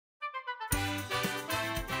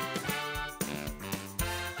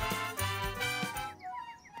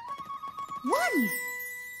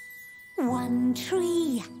One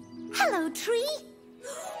tree. Hello, tree.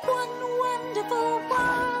 One wonderful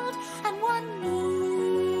world and one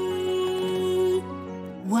me.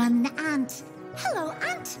 One ant. Hello,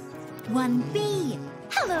 ant. One bee.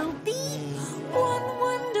 Hello, bee. One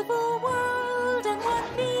wonderful world and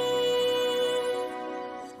one me.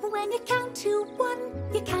 When you count to one,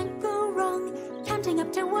 you can't go wrong. Counting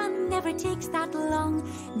up to one never takes that long.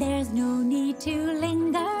 There's no need to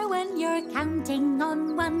linger when you're counting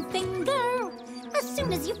on one finger. As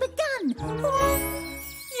soon as you've begun,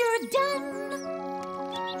 you're done.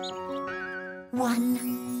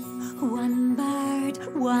 One bird,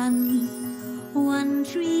 one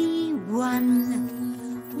tree, one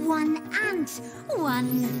ant,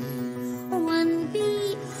 one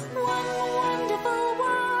bee, one wonderful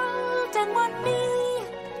world and one me.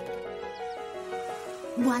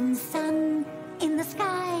 One sun in the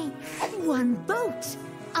sky, one boat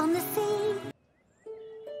on the sea.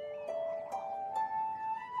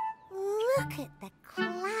 Look at the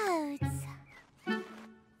clouds.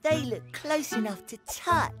 They look close enough to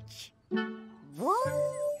touch. 1,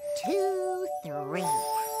 2, 3.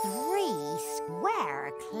 3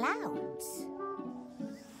 square clouds.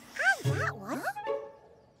 And that one.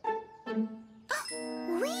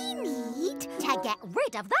 We need to get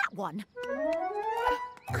rid of that one.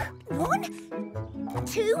 1,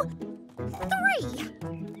 2, 3.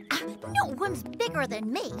 No one's bigger than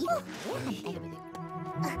me.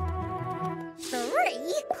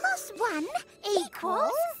 3 plus 1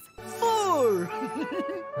 equals 4.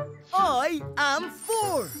 I am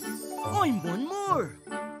 4. I'm one more.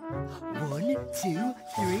 1, 2,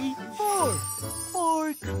 3, 4.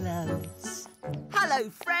 4 clouds. Hello,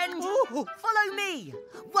 friend. Follow me.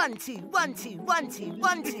 1, 2, 1, 2, 1, 2,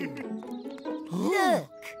 1, 2. Look.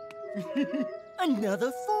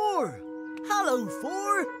 Another 4. Hello,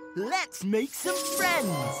 4. Let's make some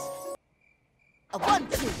friends. 1,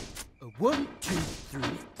 2. 1, 2, 3,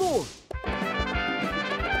 4.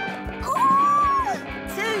 Oh!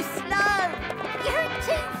 Too slow. You're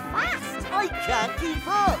too fast. I can't keep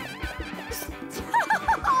up.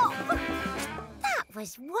 Stop! That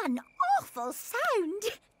was one awful sound.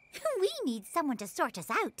 We need someone to sort us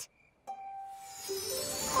out.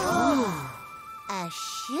 Oh, a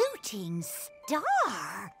shooting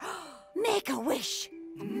star. Make a wish.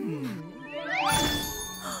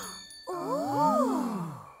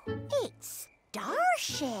 Oh, it's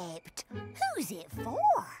star-shaped. Who's it for?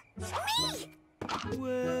 Me!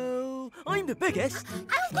 Well, I'm the biggest.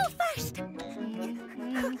 I'll go first. 4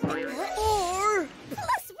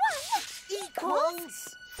 Plus 1 equals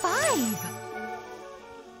 5.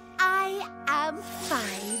 I am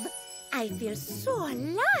 5. I feel so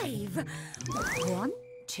alive. 1,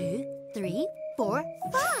 2, 3, 4,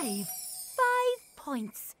 5. 5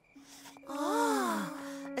 points. Oh,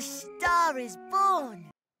 a star is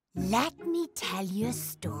born. Let me tell you a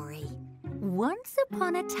story. Once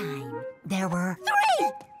upon a time, there were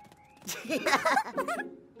 3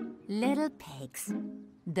 little pigs.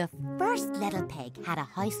 The first little pig had a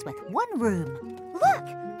house with 1 room. Look,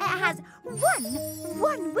 it has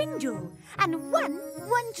one window and one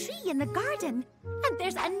tree in the garden. And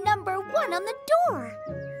there's a number 1 on the door.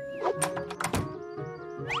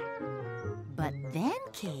 But then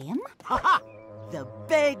came... Ha-ha! The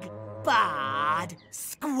big, bad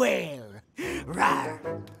square. Rawr!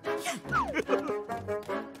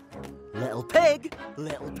 Little pig,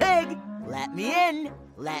 let me in,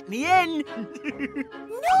 let me in.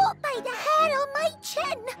 Not by the hair on my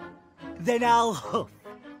chin. Then I'll huff,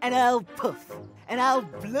 and I'll puff, and I'll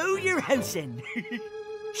blow your house in.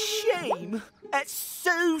 Shame, it's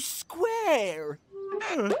so square.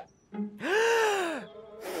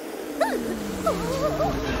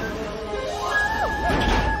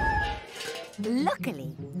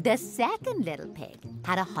 Luckily, the second little pig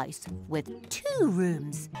had a house with 2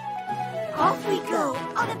 rooms. Off we go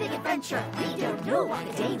on a big adventure. We don't know what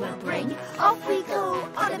the day will bring. Off we go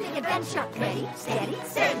on a big adventure. Ready, steady,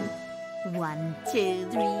 sing. 1, 2,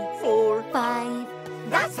 3, 4, 5.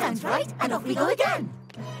 That sounds right, and off we go again.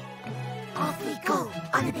 Off we go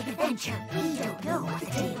on a big adventure. We don't know what the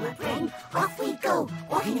day will bring. Off we go,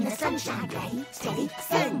 walking in the sunshine. Ready, steady,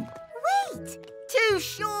 sing. Wait! Too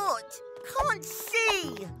short, can't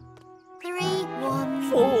see. 3, 1,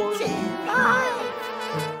 4, 2, 5.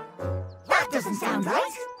 That doesn't sound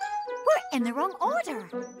right. We're in the wrong order.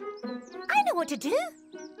 I know what to do.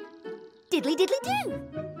 Diddly diddly do.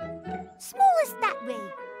 Smallest that way.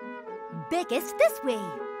 Biggest this way.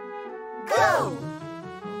 Go!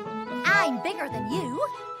 I'm bigger than you.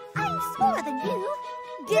 I'm smaller than you.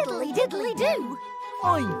 Diddly diddly do.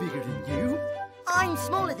 I'm bigger than you. I'm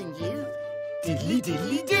smaller than you. Diddly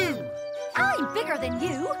diddly do. I'm bigger than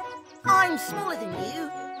you. I'm smaller than you.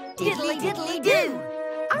 Diddly diddly do.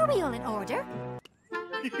 Are we all in order?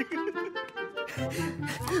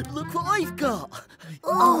 Look what I've got.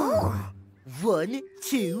 Oh! 1,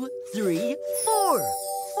 2, 3, 4.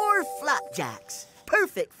 4 flapjacks.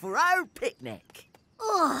 Perfect for our picnic.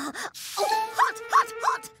 Oh, hot, hot,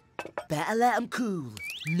 hot! Better let 'em cool.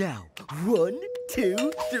 Now, 1,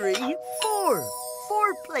 2, 3, 4.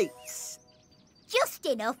 4 plates. Just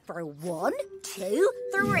enough for 1, 2,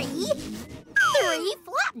 3. 3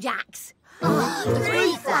 flapjacks.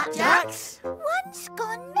 3 flapjacks? One's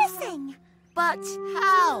gone missing. But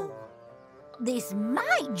how? This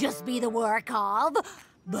might just be the work of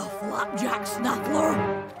the Flapjack Snaffler.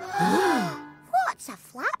 What's a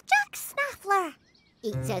Flapjack Snaffler?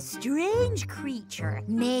 It's a strange creature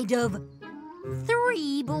made of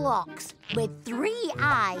 3 blocks with 3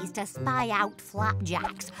 eyes to spy out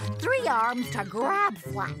flapjacks, 3 arms to grab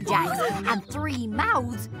flapjacks, and 3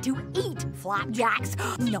 mouths to eat flapjacks.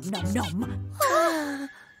 Nom, nom, nom.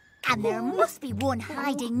 And there must be one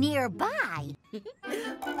hiding nearby.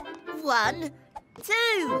 1,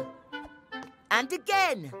 2. And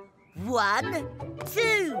again. 1,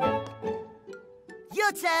 2.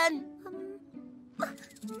 Your turn. 1.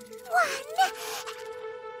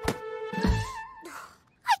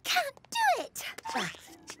 I can't do it.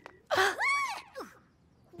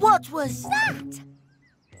 What was that?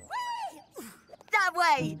 That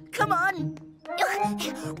way. Come on.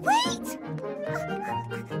 Wait!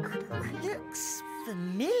 Looks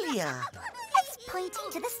familiar. It's pointing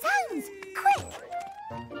to the sounds. Quick!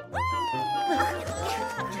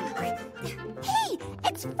 Hey,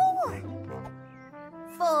 it's 4.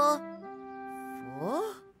 4. 4?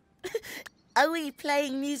 Are we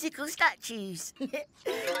playing musical statues? A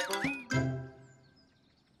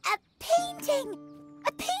painting!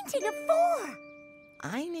 A painting of 4.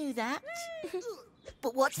 I knew that.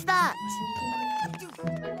 But what's that?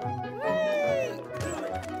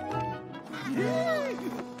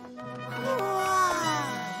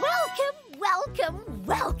 Welcome, welcome,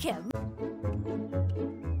 welcome.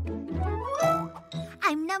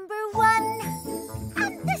 I'm number 1,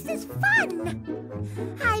 and this is fun.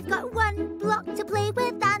 I've got 1 block to play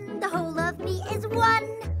with, and the whole of me is 1.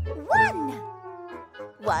 1.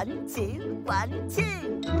 1, 2, 1,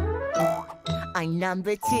 2. I'm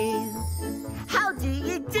number 2. How do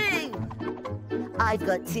you do? I've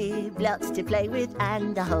got 2 blocks to play with,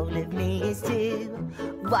 and the whole of me is 2.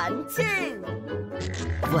 1, 2.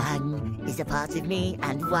 1 is a part of me,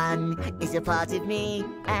 and 1 is a part of me,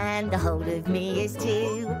 and the whole of me is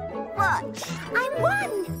 2. Watch. I'm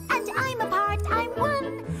 1, and I'm a part. I'm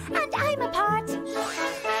 1, and I'm a part.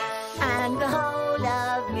 And the whole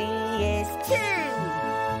of me is 2.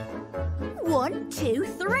 1, 2,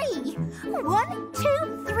 3. 1,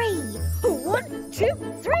 2, 3. 1, 2,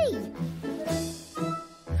 3.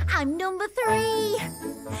 I'm number 3.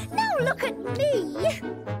 Now look at me.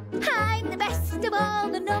 I'm the best of all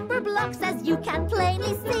the number blocks, as you can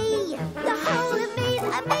plainly see. The whole of me is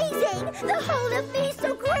amazing. The whole of me is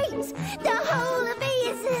so great. The whole of me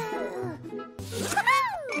is...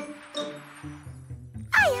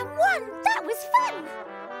 I am 1. That was fun.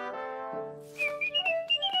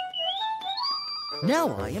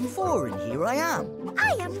 Now I am 4, and here I am.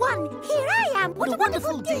 I am 1. Here I am. What a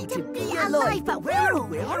wonderful day to be alive. But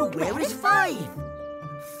where is 5?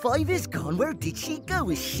 5 is gone. Where did she go?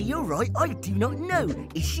 Is she all right? I do not know.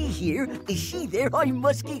 Is she here? Is she there? I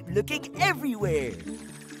must keep looking everywhere.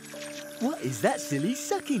 What is that silly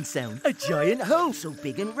sucking sound? A giant hole so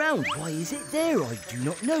big and round. Why is it there? I do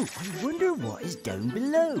not know. I wonder what is down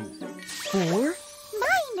below. 4?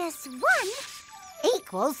 Minus 1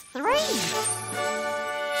 equals 3.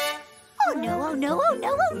 Oh no, oh no, oh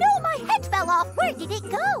no, oh no, my head fell off. Where did it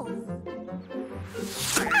go?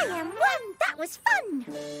 I am 1. That was fun.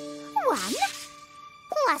 1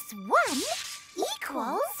 plus 1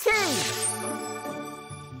 equals 2.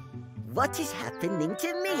 What is happening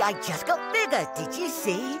to me? I just got bigger. Did you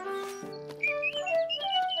see?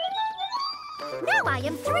 Now I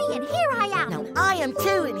am 3, and here I am. Now I am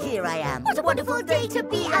 2, and here I am. What a wonderful day to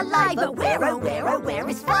be alive. But where, oh where, oh where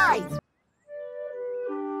is 5?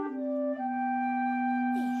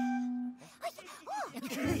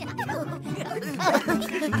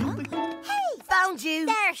 Hey! Found you!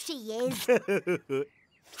 There she is.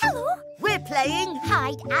 Hello. We're playing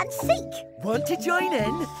Hide and seek. Want to join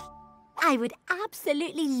in? I would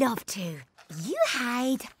absolutely love to. You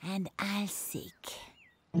hide and I'll seek.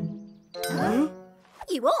 Huh?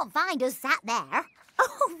 You won't find us sat there.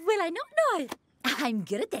 Oh, will I not know? I'm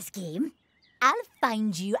good at this game. I'll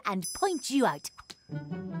find you and point you out.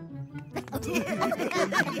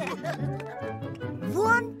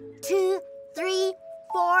 1, 2, 3,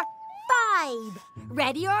 4, 5.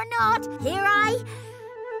 Ready or not, here I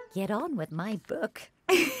get on with my book.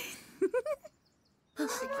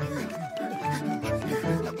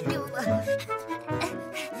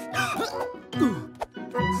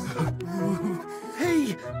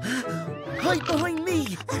 Hey! Hide behind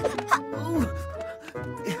me! Oh.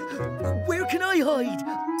 Where can I hide?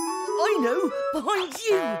 I know! Behind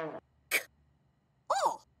you!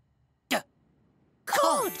 Oh!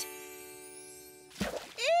 Cod!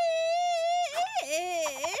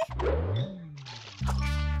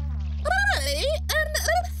 I am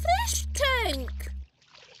a fish tank.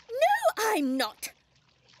 No, I'm not.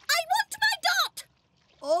 I want my dot.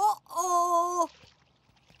 Uh-oh!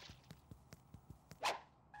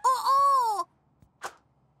 Uh-oh!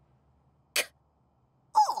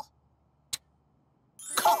 Oh!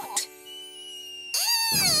 Caught!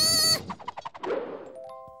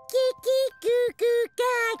 Kiki goo goo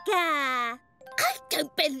gaga. I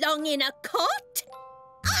don't belong in a cot.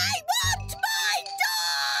 I want my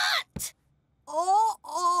dot.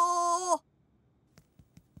 Uh-oh!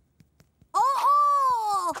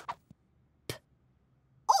 Uh-oh!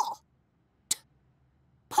 Oh!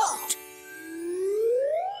 Pot!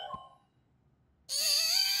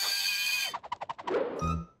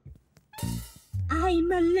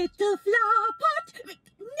 I'm a little flower pot.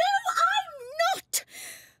 No, I'm not.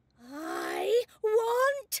 I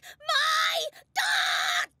want my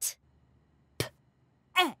dot.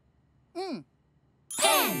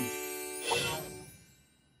 Pen!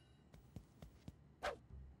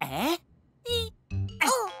 Eh?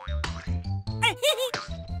 Oh!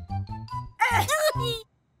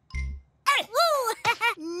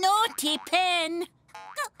 Naughty pen!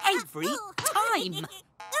 Every time!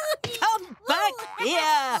 Come back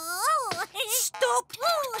here! Stop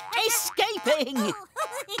escaping!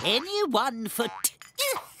 Anyone for...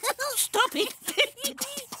 Stop it!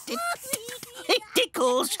 It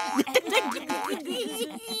tickles!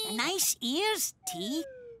 Nice ears, T.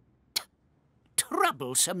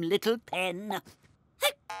 Troublesome little pen.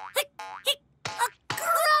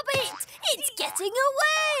 Grab it! It's getting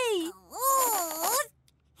away!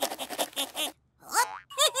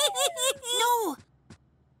 No!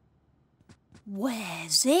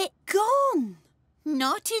 Where's it gone?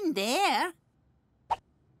 Not in there.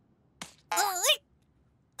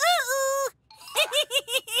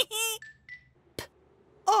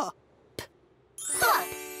 Oh! Pup!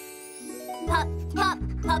 Pup, pup,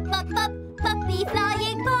 pup, pup, pup, puppy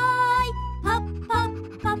flying by! Pup, pup,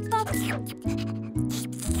 pup, pup.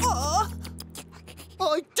 Oh!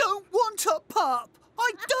 I don't want a pup!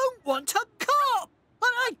 I don't want a cup!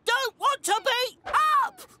 And I don't want to be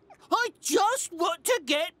up! I just want to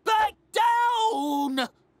get back down!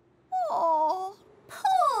 Oh,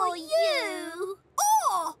 poor you!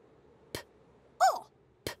 Oh! Oh!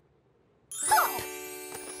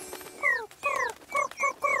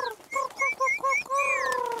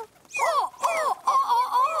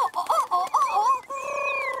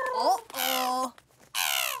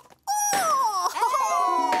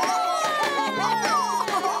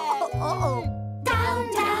 Oh!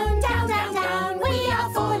 Down, down, down, down, down, we are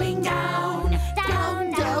falling down.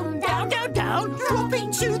 Down, down, down, Down, down,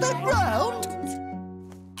 dropping to the ground!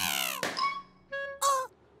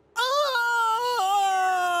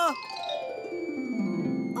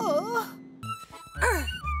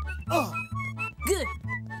 Good.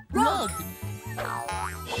 Run!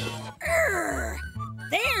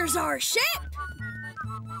 There's our ship.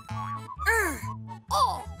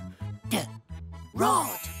 oh!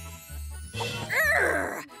 Rod!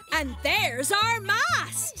 And there's our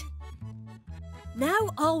mast. Now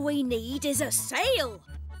all we need is a sail.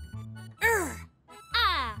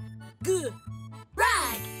 Ah! Good.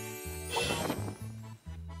 Rag!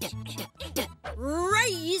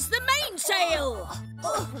 Raise the mainsail.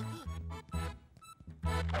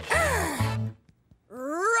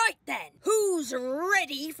 Right then, who's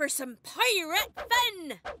ready for some pirate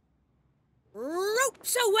fun?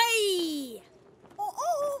 Ropes away!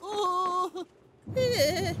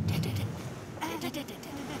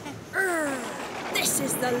 This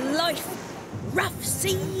is the life, rough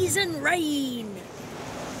seas and rain.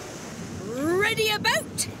 Ready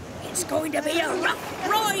about? It's going to be a rough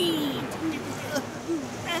ride.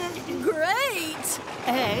 Great!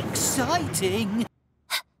 Exciting!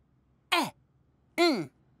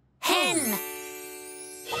 Hen!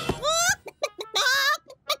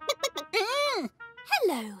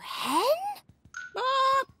 Hello, hen?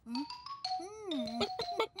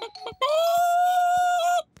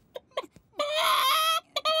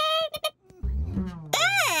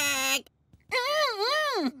 Egg!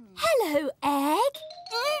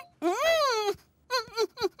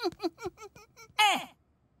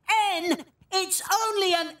 It's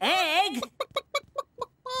only an egg.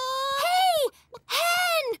 Hey,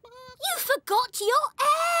 hen! You forgot your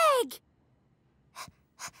egg!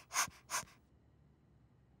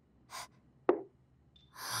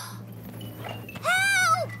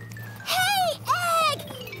 Help! Hey, egg!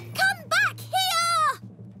 Come back here!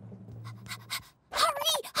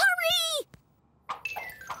 Hurry, hurry!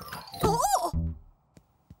 Oh!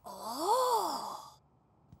 Oh!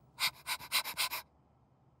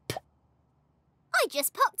 I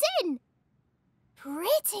just popped in.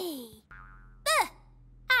 Pretty.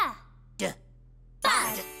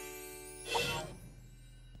 Bad.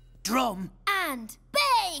 Drum. And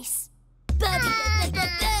bass. Bad.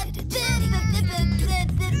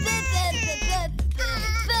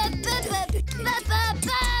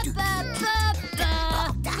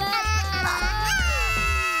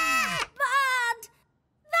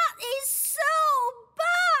 That is so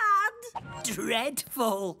bad.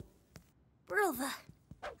 Dreadful. Brother,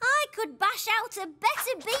 I could bash out a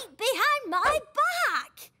better beat behind my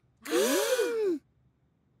back.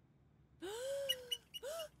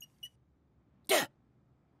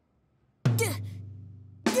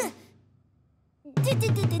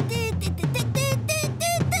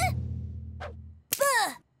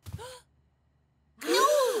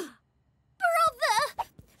 Brother,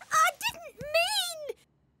 I didn't mean.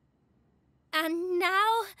 And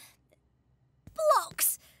now,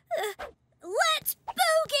 blocks. Let's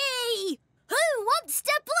boogie! Who wants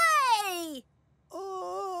to play?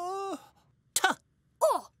 Top.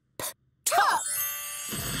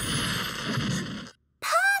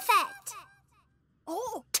 Perfect.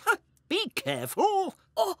 Be careful.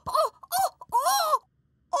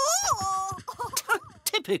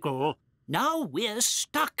 Typical. Now we're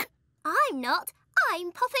stuck. I'm not.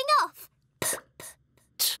 I'm popping off.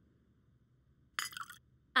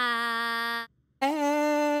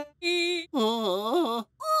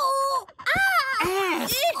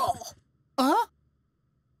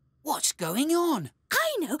 What's going on?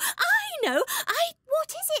 I know. What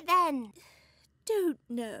is it then? Don't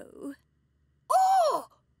know.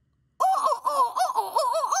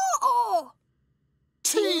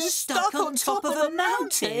 Tea's stuck on top of a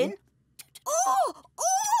mountain?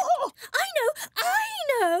 I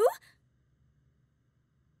know.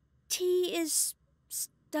 Tea is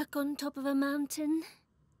stuck on top of a mountain.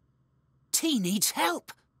 Tea needs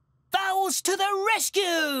help. Vowels to the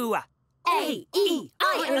rescue!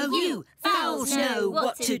 A-E-I-O-U. Vowels know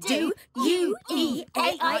what to do.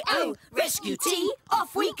 U-E-A-I-O. Rescue tea,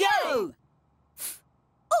 off we go!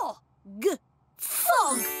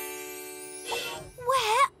 Fog.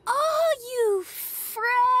 Where are you,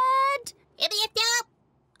 Fred?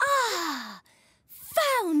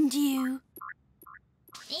 Found you.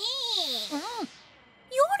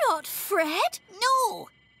 You're not Fred. No.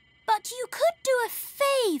 But you could do a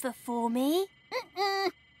favour for me.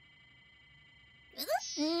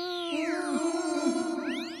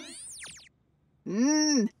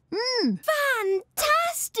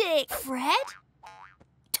 Fantastic, Fred.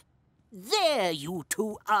 There you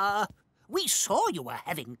two are. We saw you were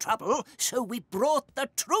having trouble, so we brought the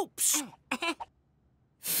troops.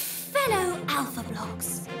 Fellow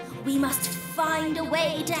Alphablocks, we must find a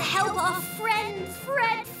way to help our friend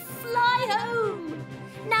Fred fly home.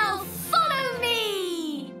 Now follow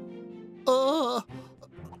me!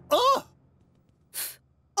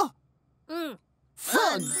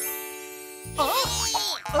 Fun!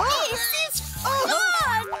 This is fun!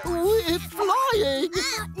 We're flying!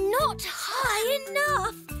 Not high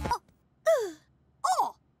enough.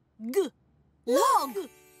 Log!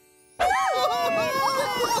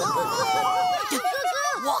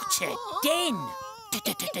 Watch it, Den!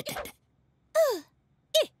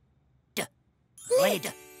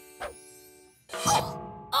 Red!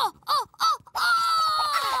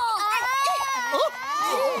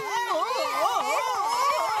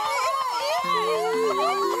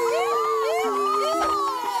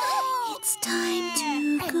 It's time to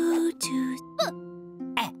go to...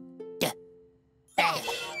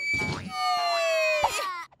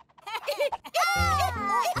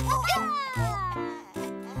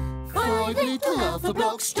 5 little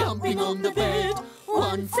Alphablocks jumping on the bed.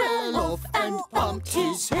 One fell off and bumped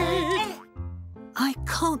his head. I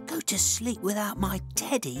can't go to sleep without my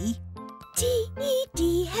teddy.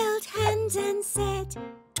 D-E-D held hands and said,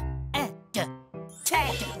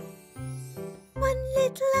 Ted! one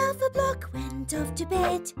little Alphablock went off to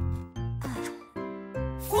bed.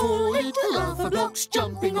 4 little Alphablocks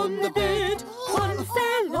jumping on the bed. One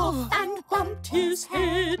fell off and bumped his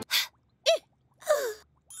head.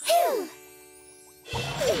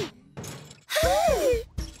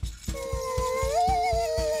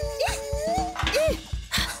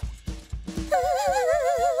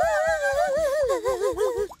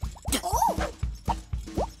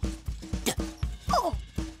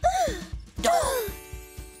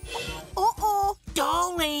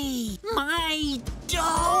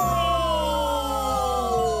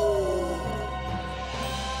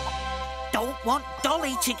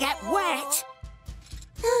 worry to get wet.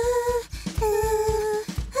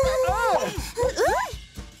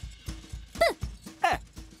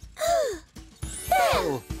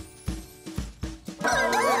 Oh.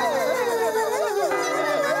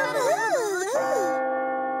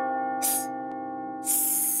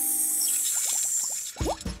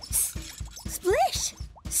 Splish!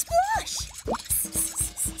 Splosh!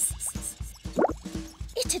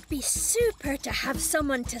 It'd be super to have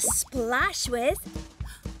someone to splash with.